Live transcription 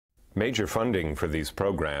Major funding for these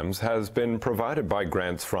programs has been provided by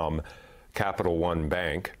grants from Capital One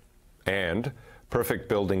Bank and Perfect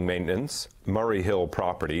Building Maintenance, Murray Hill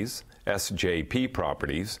Properties, SJP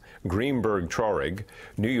Properties, Greenberg Traurig,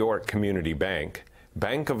 New York Community Bank,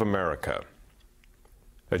 Bank of America.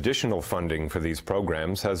 Additional funding for these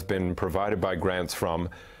programs has been provided by grants from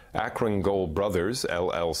Akron Gold Brothers,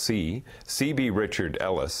 LLC, C.B. Richard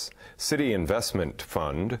Ellis, City Investment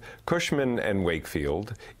Fund, Cushman &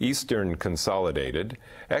 Wakefield, Eastern Consolidated,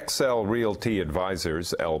 XL Realty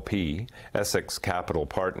Advisors, LP, Essex Capital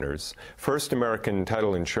Partners, First American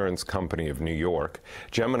Title Insurance Company of New York,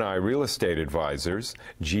 Gemini Real Estate Advisors,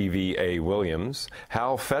 GVA Williams,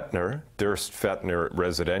 Hal Fettner, Durst Fettner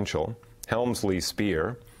Residential, Helmsley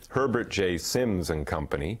Spear, Herbert J. Sims and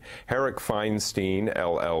Company, Herrick Feinstein,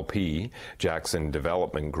 LLP, Jackson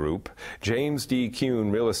Development Group, James D.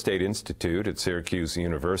 Kuhn Real Estate Institute at Syracuse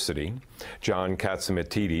University, John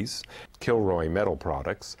Katzimatidis, Kilroy Metal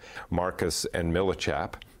Products, Marcus and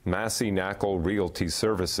Millichap, Massey Knackle Realty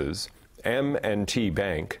Services, M&T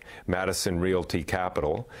Bank, Madison Realty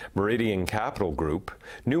Capital, Meridian Capital Group,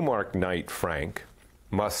 Newmark Knight Frank,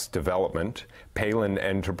 Muss Development, Palin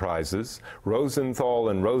Enterprises, Rosenthal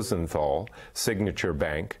and Rosenthal, Signature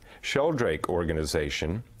Bank, Sheldrake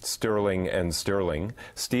Organization, Sterling and Sterling,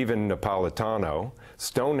 Stephen Napolitano,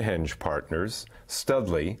 Stonehenge Partners,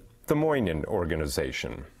 Studley, the Moynihan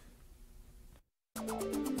Organization.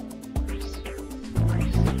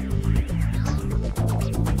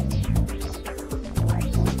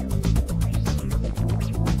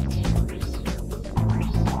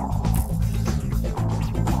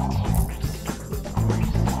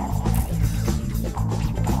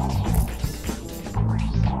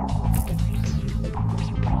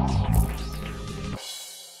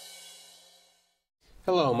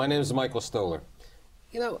 Hello, my name is Michael Stoller.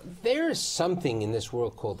 You know, there is something in this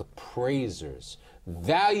world called appraisers,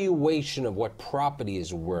 valuation of what property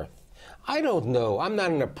is worth. I don't know. I'm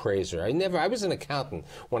not an appraiser. I was an accountant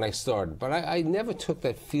when I started, but I never took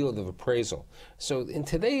that field of appraisal. So in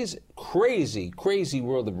today's crazy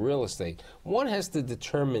world of real estate, one has to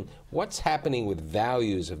determine what's happening with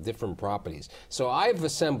values of different properties. So I've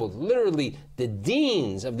assembled literally the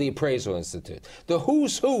deans of the Appraisal Institute, the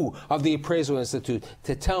who's who of the Appraisal Institute,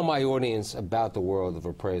 to tell my audience about the world of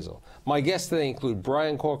appraisal. My guests today include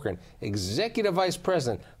Brian Corcoran, Executive Vice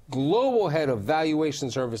President, Global Head of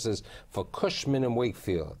Valuation Services for Cushman &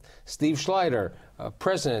 Wakefield. Steve Schleider,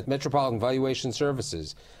 President, Metropolitan Valuation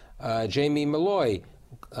Services. Jamie Malloy,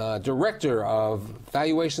 Director of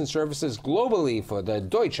Valuation Services globally for the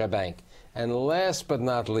Deutsche Bank. And last but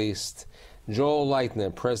not least, Joel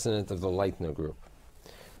Leitner, President of the Leitner Group.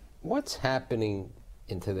 What's happening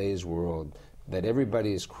in today's world that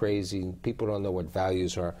everybody is crazy, people don't know what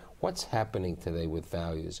values are? What's happening today with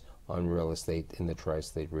values on real estate in the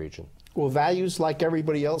tri-state region? Well, values, like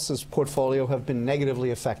everybody else's portfolio, have been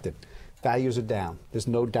negatively affected. Values are down. There's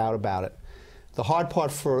no doubt about it. The hard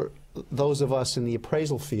part for those of us in the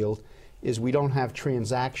appraisal field is we don't have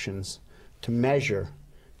transactions to measure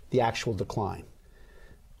the actual decline.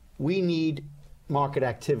 We need market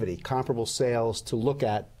activity, comparable sales to look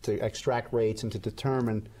at, to extract rates and to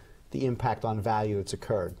determine the impact on value that's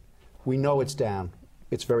occurred. We know it's down.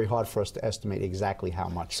 It's very hard for us to estimate exactly how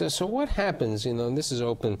much. So what happens, you know, and this is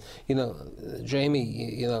open, you know, Jamie,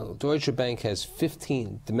 you know, Deutsche Bank has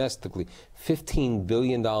domestically, $15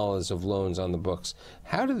 billion of loans on the books.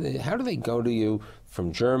 How do they go to you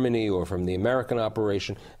from Germany or from the American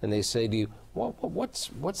operation and they say to you, well, what's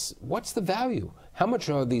the value? How much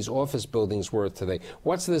are these office buildings worth today?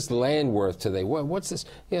 What's this land worth today? What's this?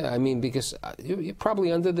 Yeah, I mean, because you're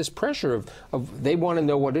probably under this pressure of they want to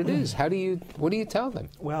know what it is. What do you tell them?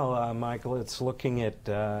 Well, Michael, it's looking at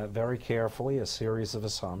very carefully a series of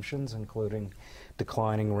assumptions, including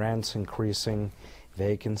declining rents, increasing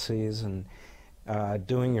vacancies, and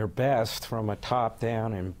doing your best from a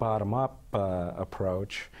top-down and bottom-up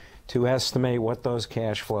approach to estimate what those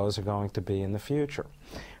cash flows are going to be in the future.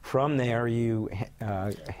 From there, you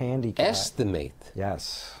handicap. Estimate.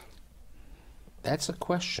 Yes. That's a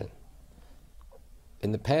question.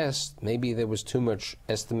 In the past, maybe there was too much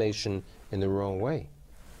estimation in the wrong way.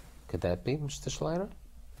 Could that be, Mr. Schleider?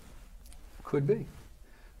 Could be.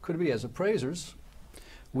 Could be. As appraisers,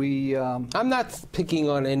 we... I'm not picking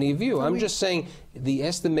on any of you. I'm just saying the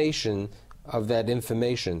estimation of that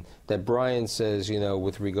information that Brian says, you know,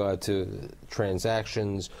 with regard to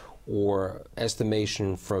transactions or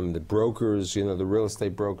estimation from the brokers, you know, the real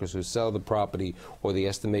estate brokers who sell the property, or the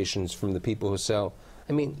estimations from the people who sell.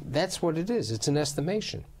 I mean, that's what it is. It's an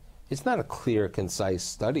estimation. It's not a clear, concise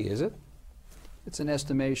study, is it? It's an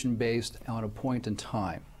estimation based on a point in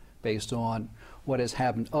time. based on what has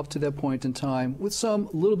happened up to that point in time with some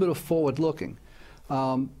little bit of forward looking.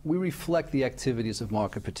 We reflect the activities of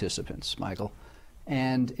market participants, Michael.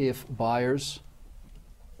 And if buyers,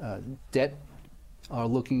 debt, are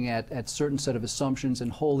looking at certain set of assumptions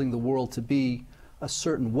and holding the world to be a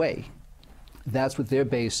certain way, that's what they're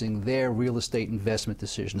basing their real estate investment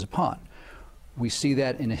decisions upon. We see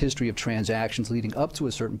that in a history of transactions leading up to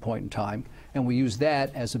a certain point in time, and we use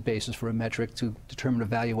that as a basis for a metric to determine a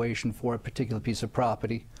valuation for a particular piece of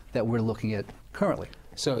property that we're looking at currently.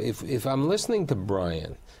 So if I'm listening to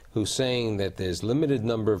Brian, who's saying that there's limited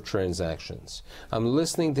number of transactions, I'm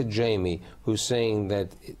listening to Jamie, who's saying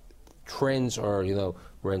that trends are,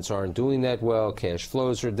 rents aren't doing that well, cash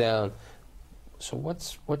flows are down. So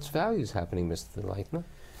what's values happening, Mr. Leichner?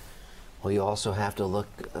 Well, you also have to look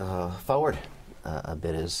forward a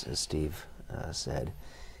bit, as Steve said,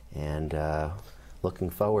 and looking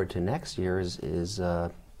forward to next year is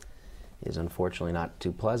unfortunately not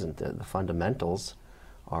too pleasant. The fundamentals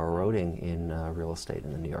are eroding in real estate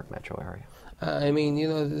in the New York metro area. I mean,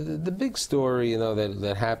 the big story,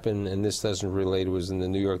 that happened, and this doesn't relate, was in the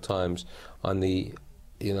New York Times on the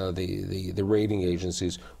rating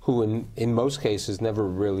agencies, who in most cases never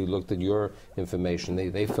really looked at your information.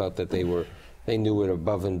 They felt that they knew it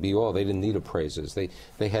above and beyond. They didn't need appraisers.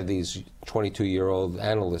 They had these 22-year-old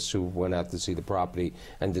analysts who went out to see the property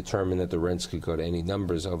and determined that the rents could go to any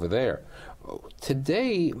numbers over there.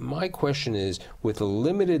 Today, my question is, with the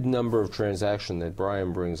limited number of transactions that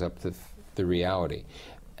Brian brings up to the reality,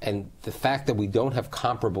 and the fact that we don't have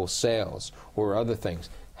comparable sales or other things,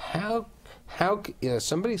 how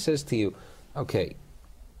somebody says to you, okay,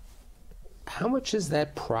 how much is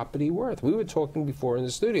that property worth? We were talking before in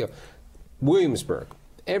the studio. Williamsburg.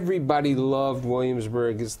 Everybody loved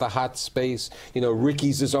Williamsburg. It's the hot space.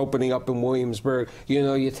 Ricky's is opening up in Williamsburg.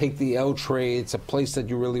 You take the L tray. It's a place that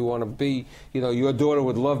you really want to be. Your daughter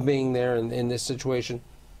would love being there in this situation.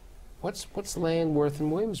 What's land worth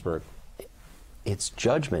in Williamsburg? It's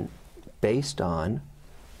judgment based on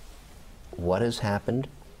what has happened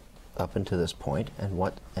up until this point and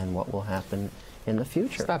what will happen in the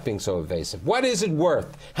future. Stop being so evasive. What is it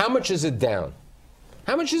worth? How much is it down?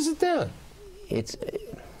 How much is it down?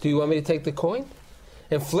 Do you want me to take the coin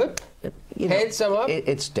and flip? Head some up?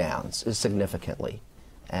 It's down significantly,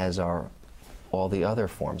 as are all the other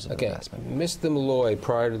forms of investment. Mr. Malloy,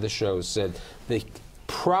 prior to the show, said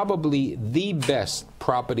probably the best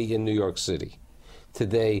property in New York City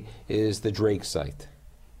today is the Drake site.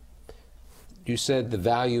 You said the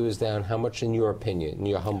value is down. How much, in your opinion, in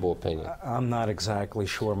your humble opinion? I'm not exactly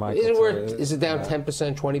sure, Michael. Is it down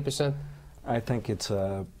 10%, 20%? I think it's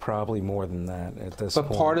probably more than that at this point.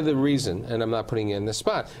 But part of the reason, and I'm not putting you in the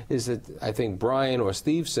spot, is that I think Brian or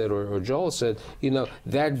Steve said or Joel said,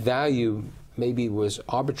 that value maybe was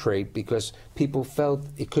arbitrary because people felt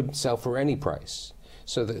it couldn't sell for any price.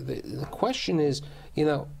 So the question is,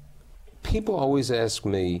 people always ask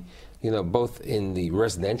me, both in the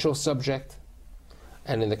residential subject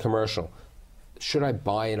and in the commercial, should I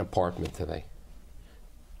buy an apartment today?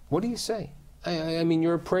 What do you say? I mean,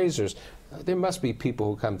 you're appraisers. There must be people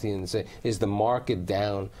who come to you and say, is the market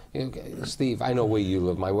down? Steve, I know where you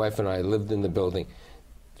live. My wife and I lived in the building.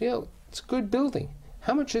 It's a good building.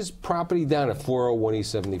 How much is property down at 401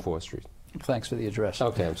 East 74th Street? Thanks for the address.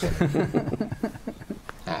 Okay, I'm sorry.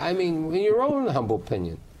 I mean, in your own humble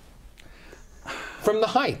opinion. From the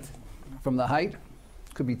height. From the height,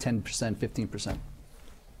 could be 10%, 15%.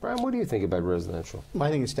 Brian, what do you think about residential? I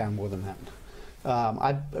think it's down more than that.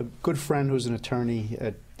 A good friend who's an attorney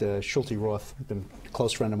at Schulte Roth, been a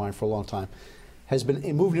close friend of mine for a long time, has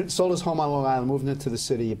been sold his home on Long Island, moved into the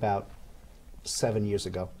city about 7 years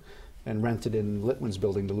ago, and rented in Litwin's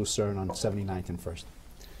building, the Lucerne, on 79th and 1st.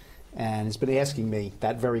 And has been asking me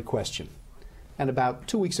that very question. And about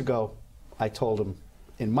 2 weeks ago, I told him,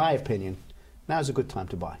 in my opinion, now's a good time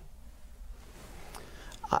to buy.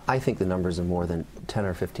 I think the numbers of more than 10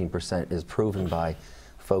 or 15% is proven by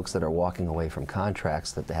folks that are walking away from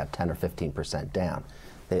contracts that they have 10 or 15% down.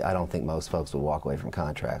 I don't think most folks would walk away from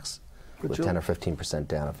contracts with 10 or 15%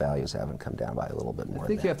 down if values haven't come down by a little bit more. I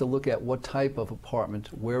think you have to look at what type of apartment,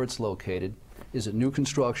 where it's located. Is it new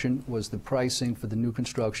construction? Was the pricing for the new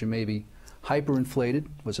construction maybe hyperinflated?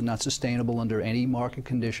 Was it not sustainable under any market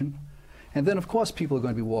condition? And then, of course, people are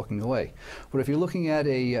going to be walking away. But if you're looking at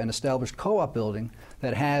an established co-op building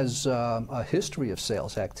that has a history of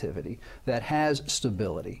sales activity, that has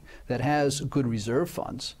stability, that has good reserve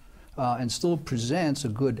funds, and still presents a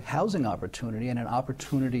good housing opportunity and an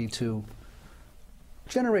opportunity to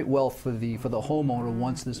generate wealth for the homeowner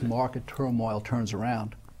once this market turmoil turns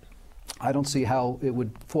around, I don't see how it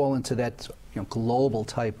would fall into that global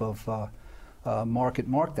type of market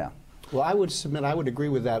markdown. Well, I would submit, I would agree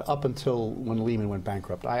with that up until when Lehman went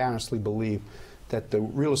bankrupt. I honestly believe that the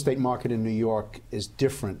real estate market in New York is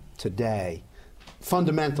different today,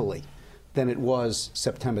 fundamentally, than it was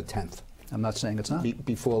September 10th. I'm not saying it's not.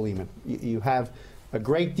 Before Lehman. You have a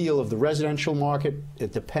great deal of the residential market.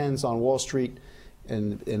 It depends on Wall Street,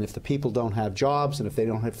 and if the people don't have jobs, and if they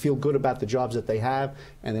don't feel good about the jobs that they have,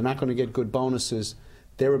 and they're not going to get good bonuses,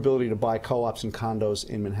 their ability to buy co-ops and condos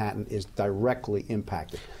in Manhattan is directly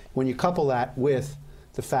impacted. When you couple that with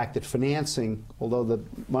the fact that financing, although the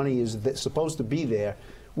money is supposed to be there,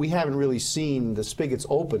 we haven't really seen the spigots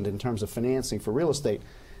opened in terms of financing for real estate.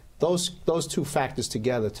 Those two factors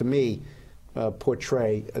together, to me,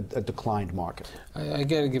 portray a declined market. I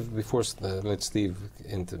got to give, before let Steve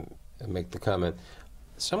make the comment,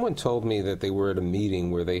 someone told me that they were at a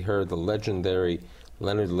meeting where they heard the legendary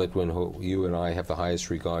Leonard Litwin, who you and I have the highest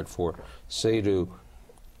regard for, say to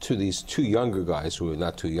these two younger guys, who are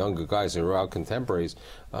not two younger guys, they were our contemporaries,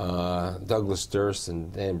 Douglas Durst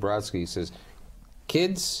and Dan Brodsky, he says,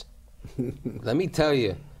 kids, let me tell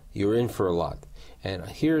you, you're in for a lot. And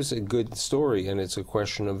here's a good story, and it's a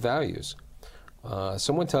question of values.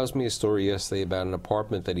 Someone tells me a story yesterday about an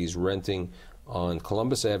apartment that he's renting on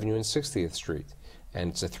Columbus Avenue and 60th Street. And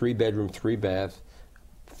it's a 3-bedroom, 3-bath,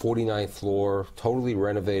 49th floor, totally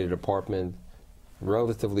renovated apartment,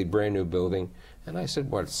 relatively brand new building. And I said,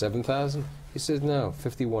 what, 7,000? He said, no,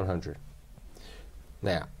 5,100.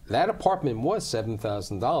 Now, that apartment was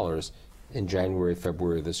 $7,000 in January,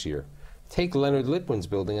 February of this year. Take Leonard Litwin's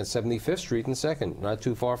building at 75th Street and 2nd, not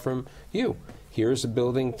too far from you. Here's a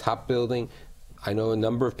building, top building. I know a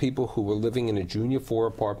number of people who were living in a junior 4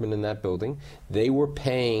 apartment in that building. They were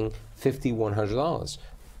paying $5,100.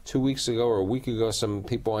 2 weeks ago or a week ago, some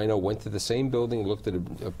people I know went to the same building, looked at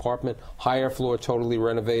an apartment, higher floor, totally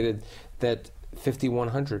renovated. That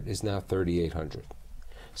 $5,100 is now $3,800.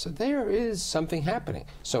 So there is something happening.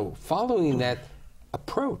 So following that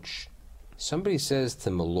approach, somebody says to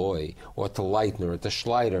Malloy or to Leitner or to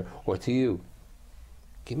Schleider or to you,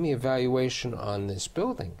 give me a valuation on this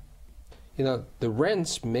building. You know, the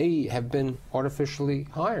rents may have been artificially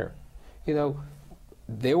higher. You know,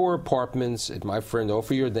 there were apartments at my friend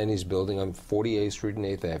Ophir Denny's building on 48th Street and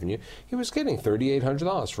 8th Avenue. He was getting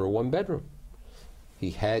 $3,800 for a 1-bedroom.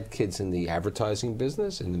 He had kids in the advertising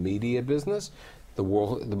business, in the media business. The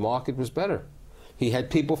market was better. He had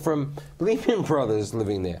people from Lehman Brothers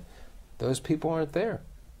living there. Those people aren't there.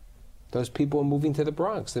 Those people are moving to the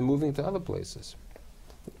Bronx. They're moving to other places.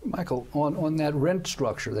 Michael, on that rent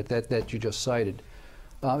structure that you just cited,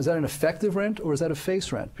 is that an effective rent or is that a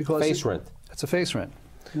face rent? Because face rent. It's a face rent.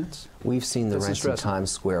 We've seen the rents in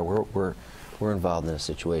Times Square. We're involved in a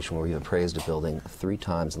situation where we've appraised a building 3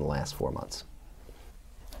 times in the last 4 months.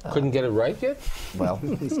 Couldn't get it right yet? Well,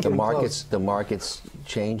 the market's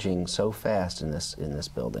changing so fast in this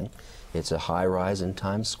building. It's a high-rise in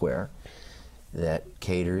Times Square that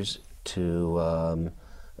caters to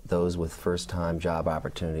those with first-time job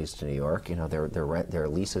opportunities to New York. You know, their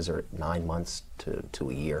leases are 9 months to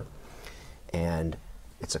a year, and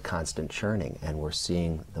it's a constant churning. And we're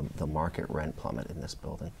seeing the market rent plummet in this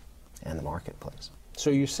building and the marketplace. So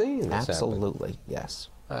you're seeing this absolutely, yes.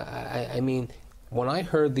 I mean, when I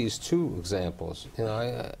heard these 2 examples, you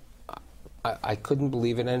know, I couldn't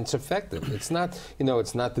believe it, and it's effective. It's not, you know,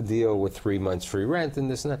 it's not the deal with 3 months free rent and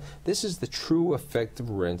this and that. This is the true effective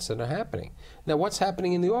rents that are happening. Now, what's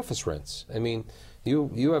happening in the office rents? I mean, you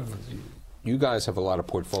guys have a lot of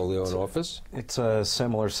portfolio in office. It's a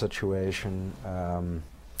similar situation.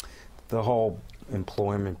 The whole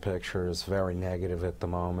employment picture is very negative at the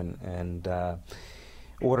moment, and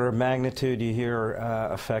order of magnitude, you hear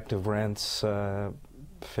effective rents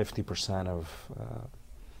 50% of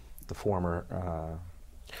the former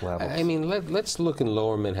levels. I mean, let's look in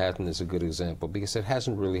Lower Manhattan as a good example, because it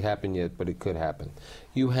hasn't really happened yet, but it could happen.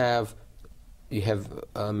 You have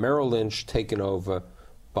Merrill Lynch taken over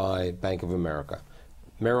by Bank of America.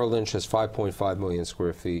 Merrill Lynch has 5.5 million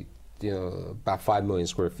square feet, you know, about 5 million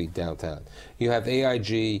square feet downtown. You have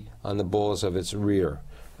AIG on the balls of its rear,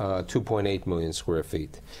 2.8 million square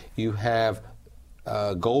feet. You have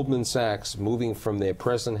Goldman Sachs moving from their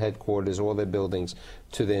present headquarters, all their buildings,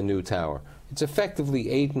 to their new tower. It's effectively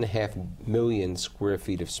 8.5 million square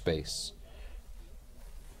feet of space.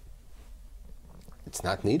 It's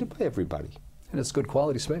not needed by everybody. And it's good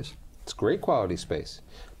quality space. It's great quality space,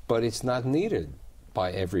 but it's not needed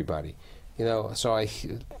by everybody. You know, so I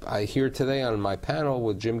hear today on my panel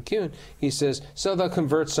with Jim Kuhn, he says, so they'll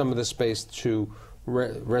convert some of the space to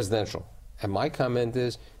residential. And my comment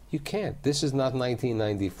is, you can't. This is not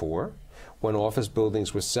 1994. when office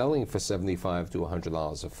buildings were selling for $75 to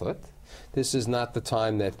 $100 a foot. This is not the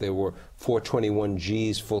time that there were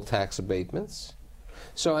 421Gs, full tax abatements.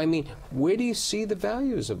 So, I mean, where do you see the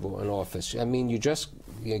values of an office? I mean, you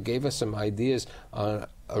gave us some ideas on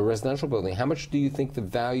a residential building. How much do you think the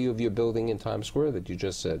value of your building in Times Square that you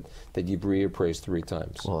just said that you've reappraised 3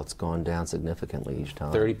 times? Well, it's gone down significantly each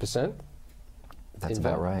time. 30%? That's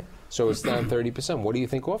about right. So it's down 30%. What do you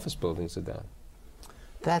think office buildings are down?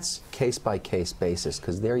 That's case-by-case basis,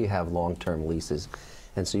 because there you have long-term leases.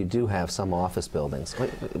 And so you do have some office buildings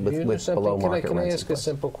with below market rents. Can I ask a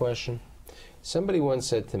simple question? Somebody once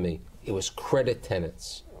said to me, it was credit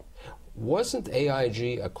tenants. Wasn't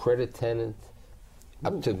AIG a credit tenant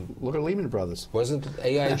up to... Look at Lehman Brothers. Wasn't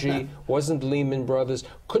AIG, wasn't Lehman Brothers?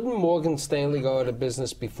 Couldn't Morgan Stanley go out of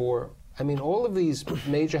business before? I mean, all of these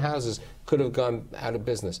major houses could have gone out of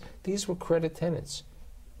business. These were credit tenants.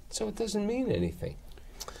 So it doesn't mean anything.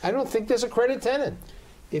 I don't think there's a credit tenant.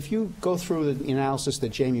 If you go through the analysis that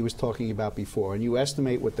Jamie was talking about before, and you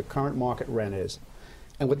estimate what the current market rent is,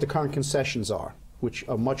 and what the current concessions are, which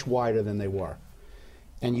are much wider than they were,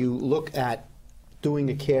 and you look at doing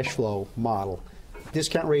a cash flow model,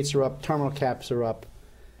 discount rates are up, terminal caps are up,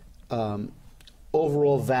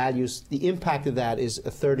 overall values, the impact of that is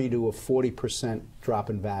a 30 to a 40% drop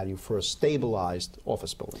in value for a stabilized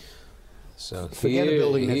office building. So Forget a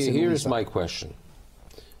building that's in here's lease-up. my question.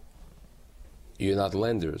 You're not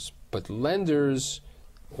lenders, but lenders,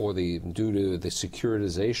 or due to the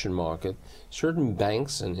securitization market, certain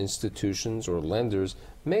banks and institutions or lenders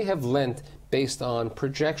may have lent based on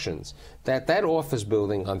projections that that office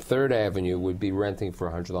building on 3rd Avenue would be renting for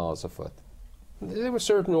 $100 a foot. There were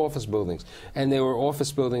certain office buildings, and there were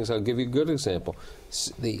office buildings, I'll give you a good example.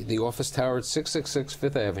 The office tower at 666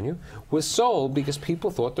 5th Avenue was sold because people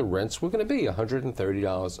thought the rents were going to be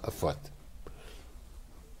 $130 a foot.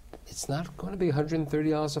 It's not going to be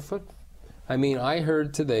 $130 a foot. I mean, I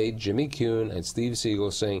heard today Jimmy Kuhn and Steve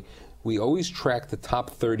Siegel saying, we always track the top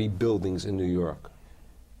 30 buildings in New York.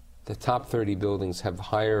 The top 30 buildings have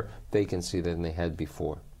higher vacancy than they had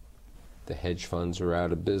before. The hedge funds are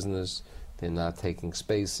out of business. They're not taking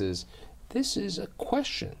spaces. This is a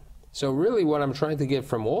question. So really what I'm trying to get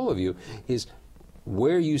from all of you is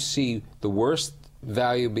where you see the worst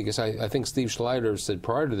value, because I think Steve Schleider said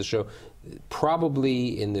prior to the show,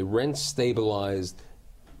 probably in the rent-stabilized,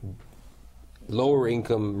 lower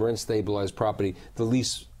income, rent-stabilized property, the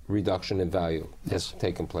lease reduction in value has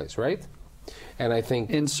taken place, right? And I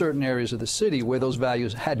think... in certain areas of the city where those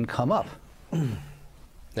values hadn't come up.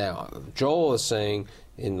 Now, Joel is saying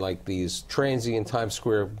in like these transient Times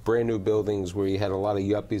Square brand new buildings where you had a lot of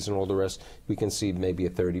yuppies and all the rest, we can see maybe a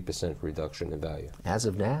 30% reduction in value. As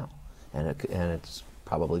of now. And it's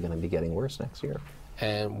probably going to be getting worse next year.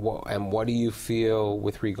 And what do you feel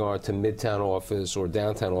with regard to Midtown office or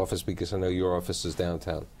downtown office, because I know your office is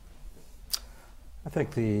downtown? I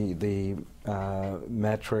think the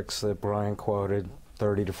metrics that Brian quoted,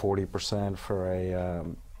 30 to 40% for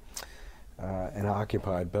an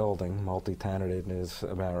occupied building, multi-tenanted, is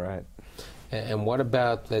about right. And what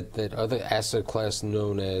about that other asset class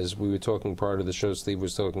known as, we were talking prior to the show, Steve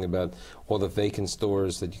was talking about all the vacant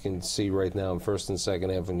stores that you can see right now on 1st and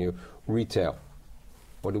 2nd Avenue, retail.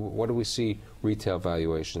 What do we see retail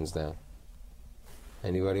valuations now?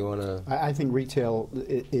 Anybody want to? I think retail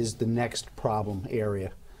is the next problem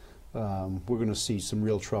area. We're going to see some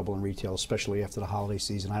real trouble in retail, especially after the holiday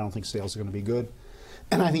season. I don't think sales are going to be good.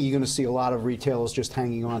 And I think you're going to see a lot of retailers just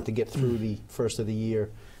hanging on to get through the first of the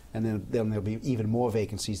year, and then there'll be even more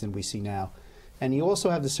vacancies than we see now. And you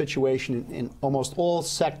also have the situation in almost all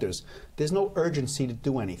sectors. There's no urgency to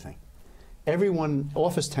do anything. Everyone,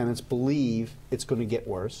 office tenants, believe it's going to get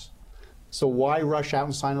worse. So why rush out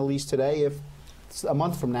and sign a lease today if a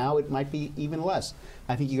month from now it might be even less?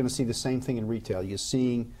 I think you're going to see the same thing in retail. You're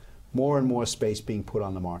seeing more and more space being put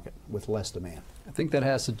on the market with less demand. I think that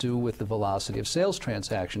has to do with the velocity of sales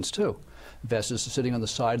transactions, too. Investors are sitting on the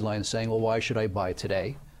sidelines saying, well, why should I buy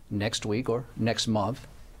today, next week, or next month?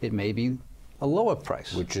 It may be a lower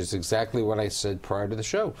price. Which is exactly what I said prior to the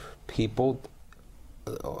show. People,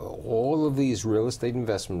 all of these real estate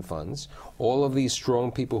investment funds, all of these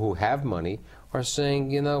strong people who have money are saying,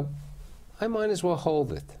 you know, I might as well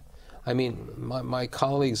hold it. I mean, my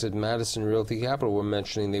colleagues at Madison Realty Capital were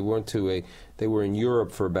mentioning they were in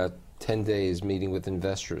Europe for about 10 days meeting with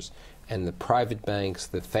investors, and the private banks,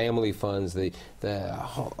 the family funds,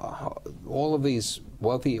 all of these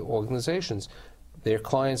wealthy organizations, their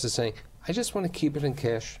clients are saying, I just want to keep it in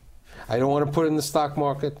cash. I don't want to put it in the stock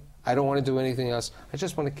market. I don't want to do anything else. I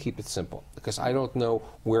just want to keep it simple because I don't know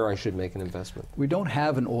where I should make an investment. We don't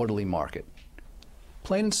have an orderly market.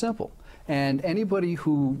 Plain and simple. And anybody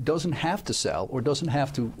who doesn't have to sell or doesn't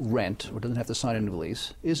have to rent or doesn't have to sign a new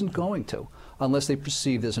lease isn't going to, unless they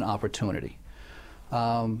perceive there's an opportunity.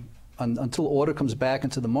 Until order comes back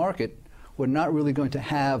into the market, we're not really going to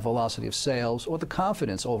have velocity of sales or the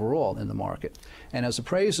confidence overall in the market. And as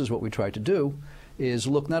appraisers, what we try to do is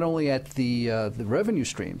look not only at the revenue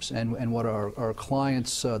streams and what our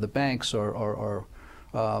clients, the banks, are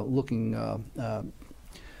looking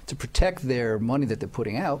to protect their money that they're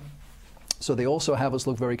putting out. So they also have us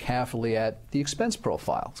look very carefully at the expense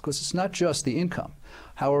profile, because it's not just the income.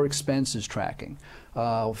 How are expenses tracking?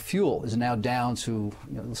 Fuel is now down to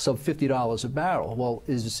sub $50 a barrel. Well,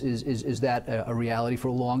 is that a reality for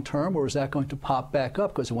long term, or is that going to pop back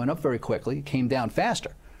up because it went up very quickly, it came down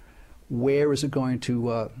faster? Where is it going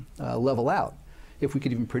to level out, if we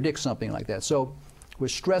could even predict something like that? So we're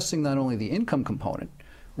stressing not only the income component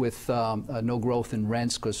with no growth in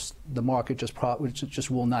rents, because the market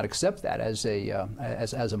just will not accept that as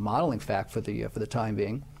a modeling fact for the time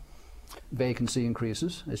being. Vacancy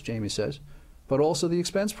increases, as Jamie says, but also the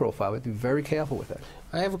expense profile. We have to be very careful with that.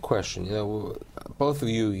 I have a question. Both of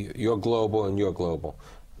you, you're global and you're global.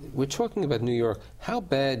 We're talking about New York. How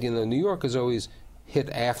bad? New York is always hit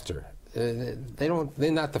after.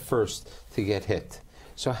 They're not the first to get hit.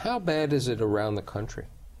 So how bad is it around the country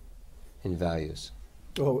in values?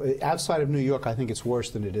 Oh, outside of New York, I think it's worse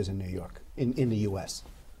than it is in New York, in the U.S.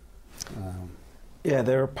 Yeah,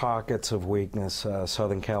 there are pockets of weakness.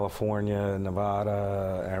 Southern California,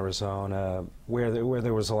 Nevada, Arizona, where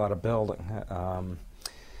there was a lot of building.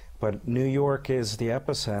 But New York is the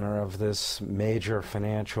epicenter of this major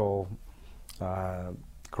financial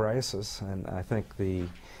crisis, and I think the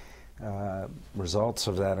results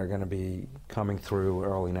of that are going to be coming through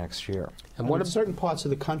early next year. And what if certain parts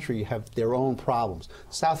of the country have their own problems?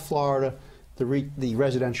 South Florida, the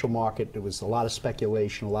residential market, there was a lot of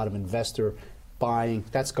speculation, a lot of investor buying.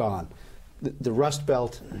 That's gone. The Rust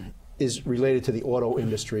Belt is related to the auto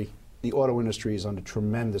industry. The auto industry is under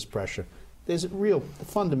tremendous pressure. There's real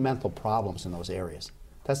fundamental problems in those areas.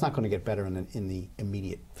 That's not going to get better in the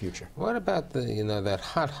immediate future. What about that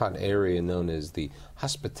hot area known as the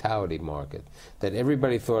hospitality market that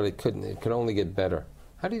everybody thought it could only get better?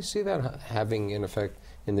 How do you see that having an effect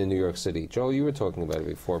in the New York City? Joel, you were talking about it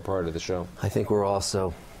before part of the show. I think we're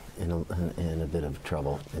also in a bit of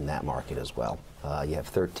trouble in that market as well. You have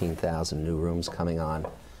 13,000 new rooms coming on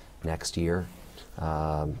next year.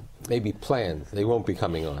 Maybe planned. They won't be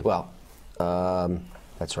coming on. Well,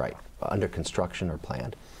 that's right. Under construction or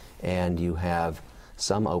planned. And you have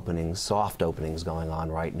some openings, soft openings going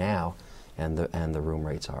on right now, and the room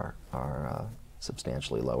rates are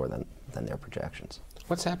substantially lower than their projections.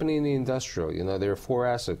 What's happening in the industrial? There are 4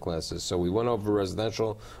 asset classes. So we went over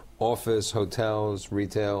residential, office, hotels,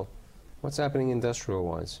 retail. What's happening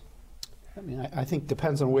industrial-wise? I mean, I think it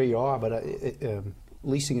depends on where you are, but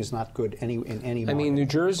leasing is not good in any market. I mean, New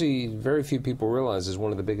Jersey, very few people realize, is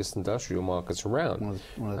one of the biggest industrial markets around.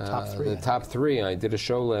 One of the top 3. The top 3. I did a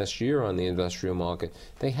show last year on the industrial market.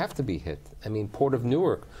 They have to be hit. I mean, Port of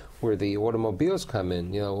Newark, where the automobiles come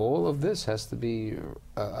in, all of this has to be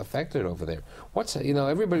affected over there.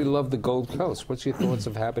 Everybody loved the Gold Coast. What's your thoughts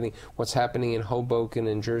of what's happening in Hoboken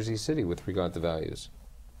and Jersey City with regard to values?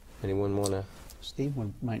 Anyone want to? Steve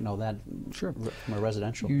might know that. Sure. From a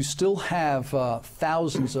residential. You still have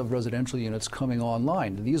thousands of residential units coming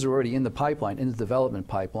online. These are already in the pipeline, in the development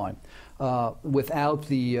pipeline. Without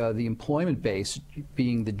the employment base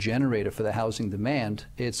being the generator for the housing demand,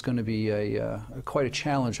 it's going to be quite a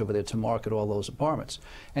challenge over there to market all those apartments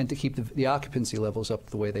and to keep the occupancy levels up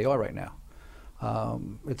the way they are right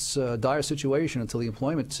now. It's a dire situation until the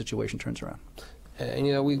employment situation turns around.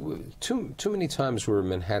 And we too many times we're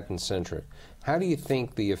Manhattan centric. How do you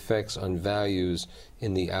think the effects on values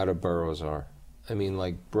in the outer boroughs are? I mean,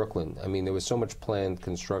 like Brooklyn. I mean, there was so much planned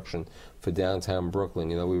construction for downtown Brooklyn.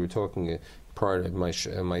 We were talking prior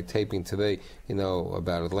to my taping today,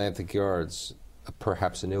 about Atlantic Yards,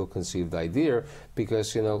 perhaps an ill-conceived idea,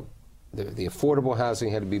 because the affordable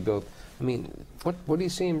housing had to be built. I mean, what do you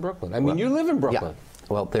see in Brooklyn? I mean, you live in Brooklyn.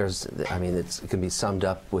 Yeah. Well, it can be summed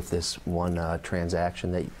up with this one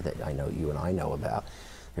transaction that I know you and I know about.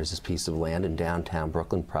 There's this piece of land in downtown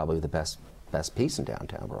Brooklyn, probably the best piece in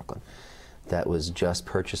downtown Brooklyn, that was just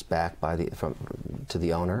purchased back to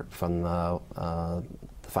the owner from the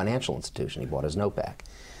financial institution. He bought his note back,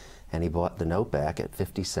 and he bought the note back at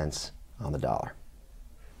 50 cents on the dollar.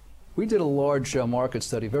 We did a large market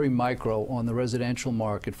study, very micro, on the residential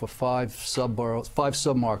market for 5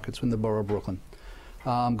 submarkets in the borough of Brooklyn,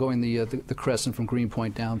 going the Crescent from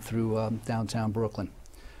Greenpoint down through downtown Brooklyn.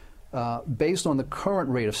 Based on the current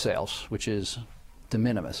rate of sales, which is de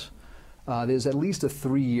minimis, there's at least a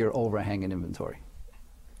 3-year overhang in inventory.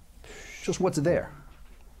 Just what's there.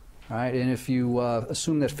 All right, and if you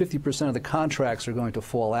assume that 50% of the contracts are going to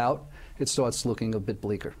fall out, it starts looking a bit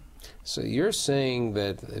bleaker. So you're saying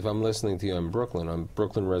that if I'm listening to you on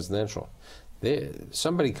Brooklyn residential,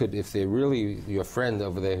 somebody could, if they're really your friend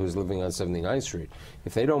over there who's living on 79th Street,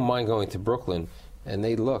 if they don't mind going to Brooklyn and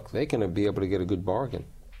they look, they can be able to get a good bargain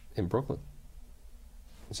in Brooklyn.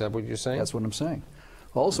 Is that what you're saying? That's what I'm saying.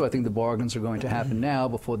 Also, I think the bargains are going to happen now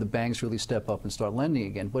before the banks really step up and start lending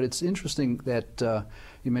again. But it's interesting that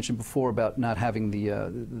you mentioned before about not having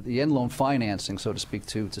the end loan financing, so to speak,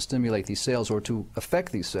 to stimulate these sales or to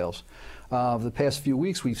affect these sales. The past few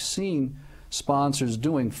weeks, we've seen sponsors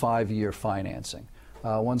doing 5-year financing.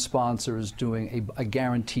 One sponsor is doing a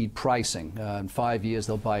guaranteed pricing. In 5 years,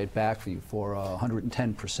 they'll buy it back for you for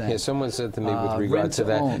 110%. Yeah, someone said to me with regard to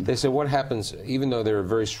that, they said, what happens, even though they're a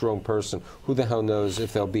very strong person, who the hell knows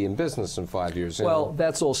if they'll be in business in 5 years? Well,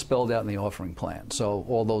 that's all spelled out in the offering plan. So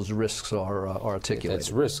all those risks are articulated. It's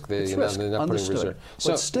risk. They're risk. not putting reserve.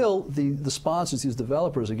 But still, the sponsors, these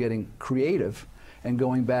developers, are getting creative and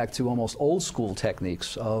going back to almost old school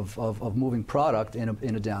techniques of moving product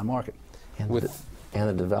in a down market. And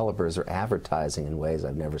the developers are advertising in ways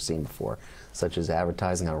I've never seen before, such as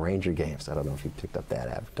advertising on Ranger games. I don't know if you picked up that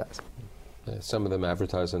advertising. Some of them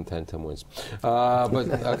advertise on 10-10 wins.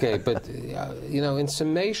 But you know, in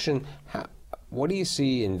summation, what do you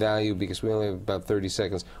see in value, because we only have about 30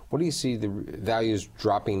 seconds, what do you see the values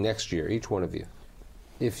dropping next year, each one of you,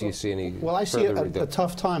 if you see any? Well, I see a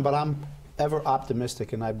tough time, but I'm ever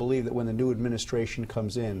optimistic, and I believe that when the new administration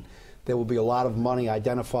comes in, there will be a lot of money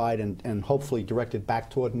identified and hopefully directed back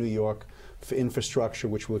toward New York for infrastructure,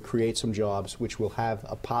 which will create some jobs, which will have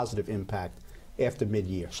a positive impact after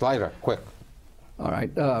mid-year. Schleider, quick. All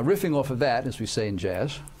right, riffing off of that, as we say in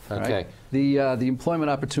jazz. Okay. Right? The employment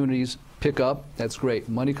opportunities pick up. That's great.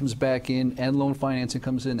 Money comes back in, and loan financing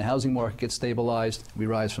comes in. The housing market gets stabilized. We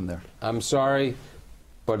rise from there. I'm sorry,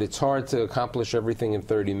 but it's hard to accomplish everything in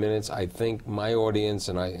 30 minutes. I think my audience,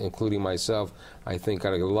 and including myself, I think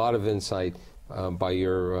got a lot of insight by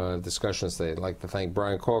your discussions today. I'd like to thank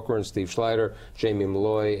Brian Corcoran, Steve Schleider, Jamie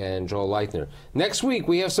Malloy, and Joel Leitner. Next week,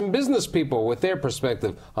 we have some business people with their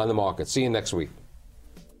perspective on the market. See you next week.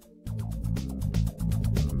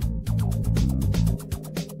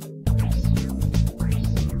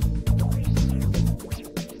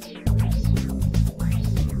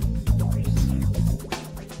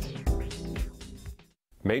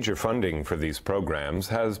 Major funding for these programs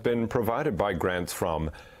has been provided by grants from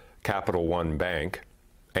Capital One Bank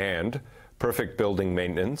and Perfect Building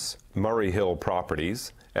Maintenance, Murray Hill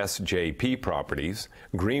Properties, SJP Properties,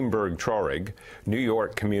 Greenberg Traurig, New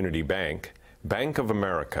York Community Bank, Bank of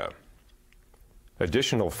America.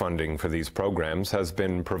 Additional funding for these programs has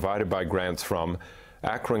been provided by grants from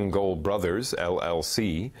Akron Gold Brothers,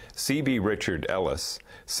 LLC, C.B. Richard Ellis,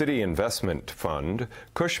 City Investment Fund,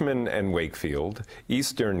 Cushman & Wakefield,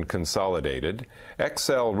 Eastern Consolidated,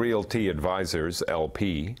 XL Realty Advisors,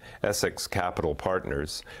 LP, Essex Capital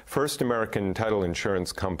Partners, First American Title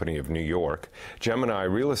Insurance Company of New York, Gemini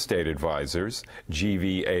Real Estate Advisors,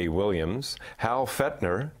 GVA Williams, Hal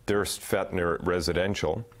Fettner, Durst Fettner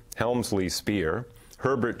Residential, Helmsley Spear,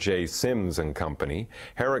 Herbert J. Sims and Company,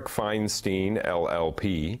 Herrick Feinstein,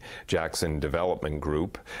 LLP, Jackson Development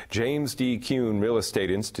Group, James D. Kuhn Real Estate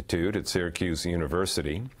Institute at Syracuse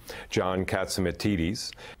University, John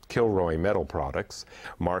Katzimatidis, Kilroy Metal Products,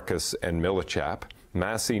 Marcus and Millichap,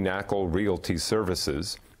 Massey Knackle Realty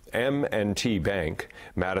Services, M&T Bank,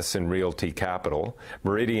 Madison Realty Capital,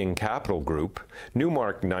 Meridian Capital Group,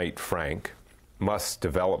 Newmark Knight Frank, Muss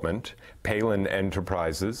Development, Palin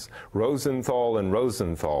Enterprises, Rosenthal and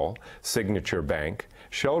Rosenthal, Signature Bank,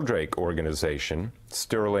 Sheldrake Organization,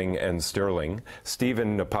 Sterling and Sterling,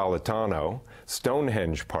 Stephen Napolitano,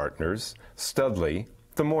 Stonehenge Partners, Studley,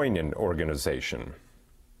 the Moynihan Organization.